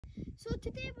So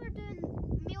today we're doing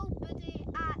Meall Buidhe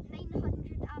at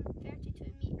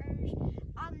 932 metres.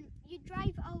 You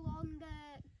drive along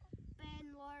the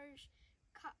Glen road,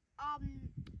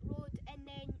 and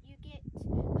then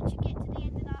once you get to the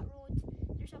end of that road,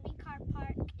 there's a wee car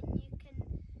park and you can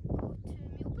go to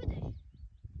Meall Buidhe.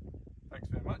 Thanks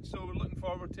very much. So we're looking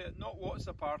forward to it. Not what's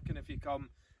the parking if you come,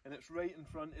 and it's right in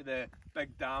front of the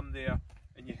big dam there,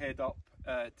 and you head up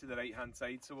to the right hand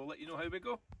side. So we'll let you know how we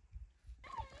go.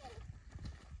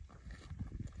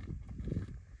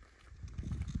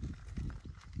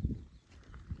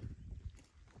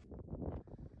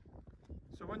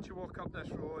 So once you walk up this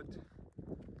road,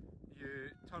 you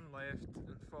turn left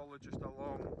and follow just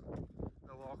along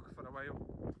the loch for a while.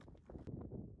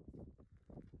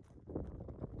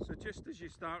 So just as you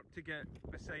start to get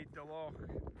beside the loch,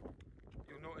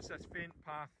 you'll notice this faint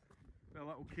path with a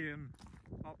little cairn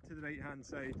up to the right hand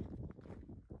side.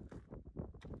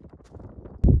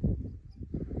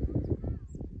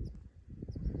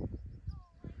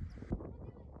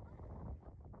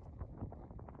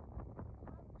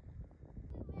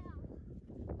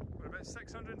 We're about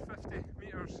 650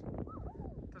 metres.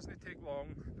 Doesn't take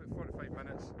long, about 45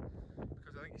 minutes,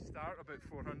 because I think you start about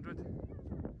 400.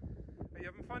 Are you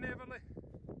having fun, Everly?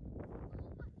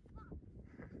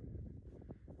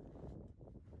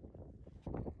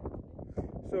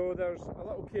 So there's a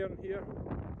little cairn here,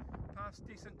 past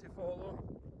decent to follow,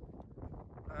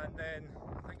 and then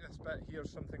I think this bit here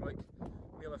is something like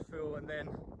Meall Buidhe, and then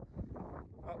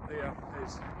up there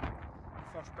is the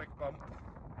first big bump.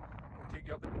 We'll take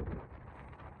you up there.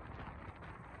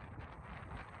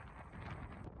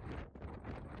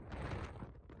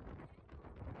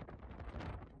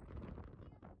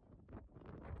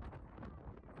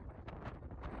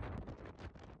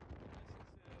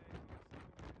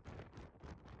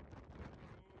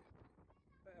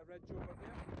 Ridge over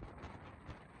there.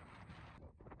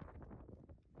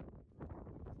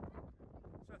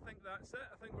 So I think that's it.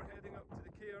 I think we're heading up to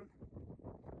the cairn.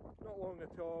 Not long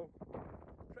at all.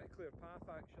 Pretty clear path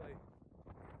actually.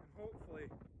 And hopefully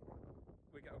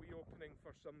we get a wee opening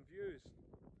for some views.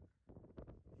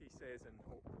 He says in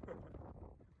hope.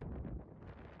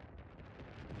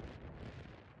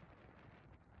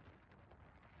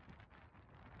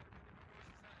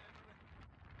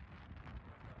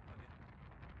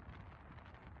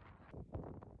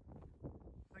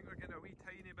 A wee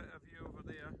tiny bit of view over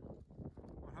there.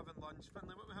 We're having lunch.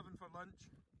 Finlay, what are we having for lunch?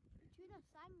 Tuna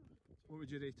sandwich. What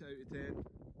would you rate it out of 10?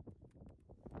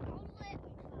 11.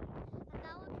 And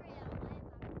that would be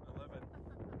 11. 11.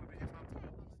 What about you, Mum?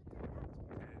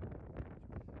 10.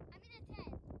 I mean a 10.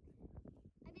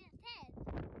 I mean a 10.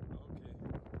 Okay.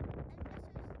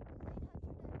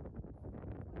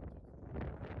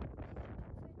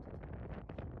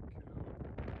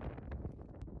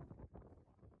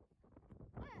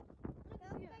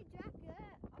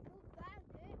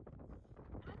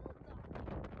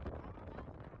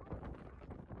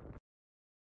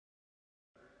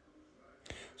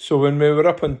 So when we were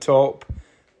up on top,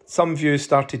 some views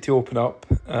started to open up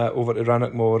over to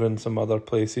Rannochmore and some other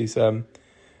places. What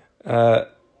I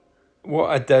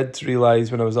did realise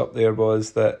when I was up there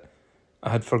was that I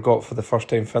had forgot for the first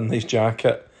time Finlay's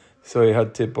jacket, so he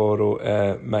had to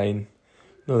borrow mine.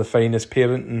 You know, the finest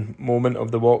parenting moment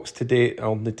of the walks to date.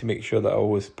 I'll need to make sure that I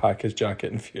always pack his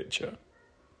jacket in future.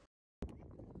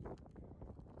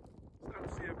 Starting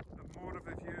to see a more of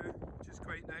a view, which is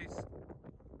quite nice.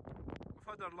 We've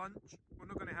had our lunch. We're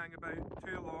not going to hang about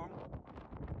too long.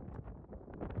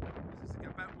 It's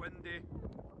a bit windy.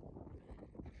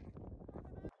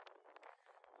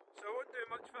 So I won't do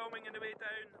much filming on the way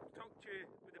down. I'll talk to you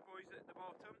with the boys at the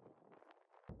bottom.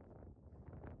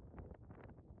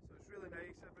 So it's really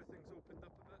nice, everything's opened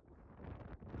up a bit.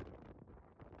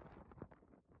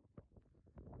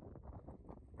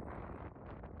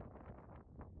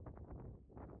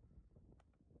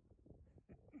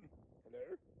 Hello?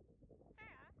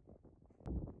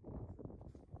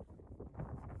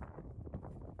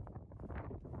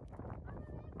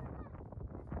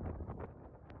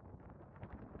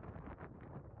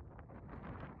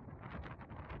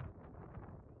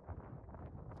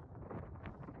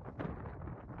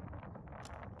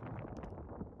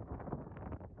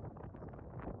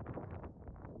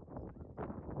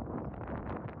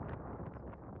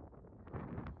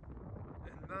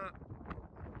 And that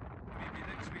may be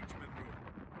next week's Munro.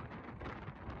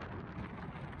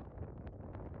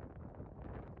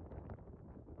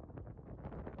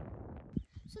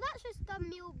 So that's just done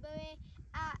Meall Buidhe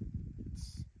at,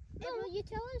 will you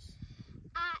tell us?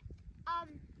 At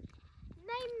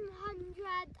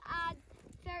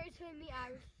 932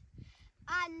 metres,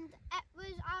 and it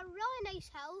was a really nice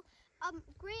hill.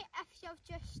 Great if you've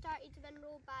just started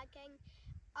Munro bagging.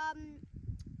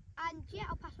 And yeah,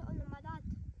 I'll pass it on to my dad.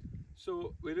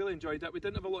 So we really enjoyed it. We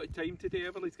didn't have a lot of time today.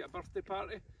 Everly's got a birthday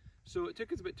party, so it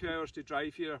took us about 2 hours to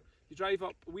drive here. You drive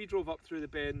up. We drove up through the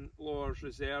Ben Lawers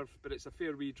Reserve, but it's a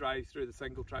fair wee drive through the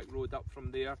single track road up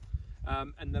from there.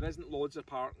 And there isn't loads of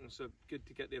parking, so good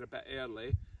to get there a bit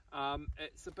early.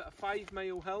 It's about a 5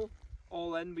 mile hill.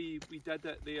 All in, we did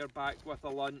it there back with a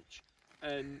lunch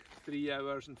in 3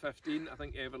 hours and 15. I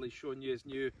think Everly's shown you his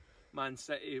new Man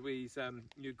City with his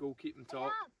new goalkeeping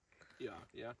top.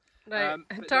 Yeah. Right,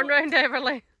 turn round,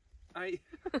 Everly.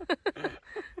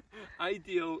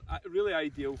 Ideal, really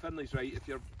ideal. Finley's right. If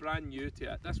you're brand new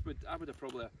to it, I would have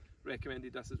probably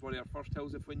recommended this as one of our first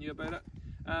hills if we knew about it.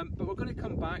 But we're going to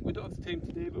come back. We don't have the time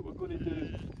today, but we're going to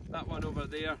do that one over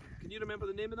there. Can you remember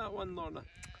the name of that one, Lorna?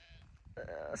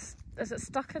 Is it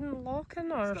Stuchd Lochain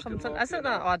or Stuchd something? Lochain, Is it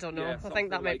that? Oh, I don't know. Yeah, I think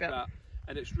that might be it. that.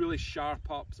 And it's really sharp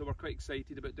up, so we're quite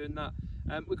excited about doing that.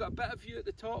 We've got a bit of view at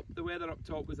the top. The weather up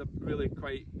top was really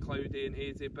quite cloudy and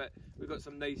hazy, but we've got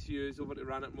some nice views over to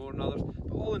Rannochmore and others.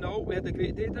 But all in all, we had a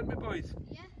great day, didn't we, boys?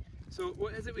 Yeah. So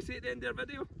what is it we say at the end of our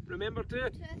video? Remember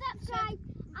to subscribe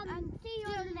and see you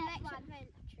on the next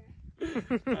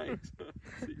adventure. Thanks.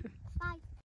 See you.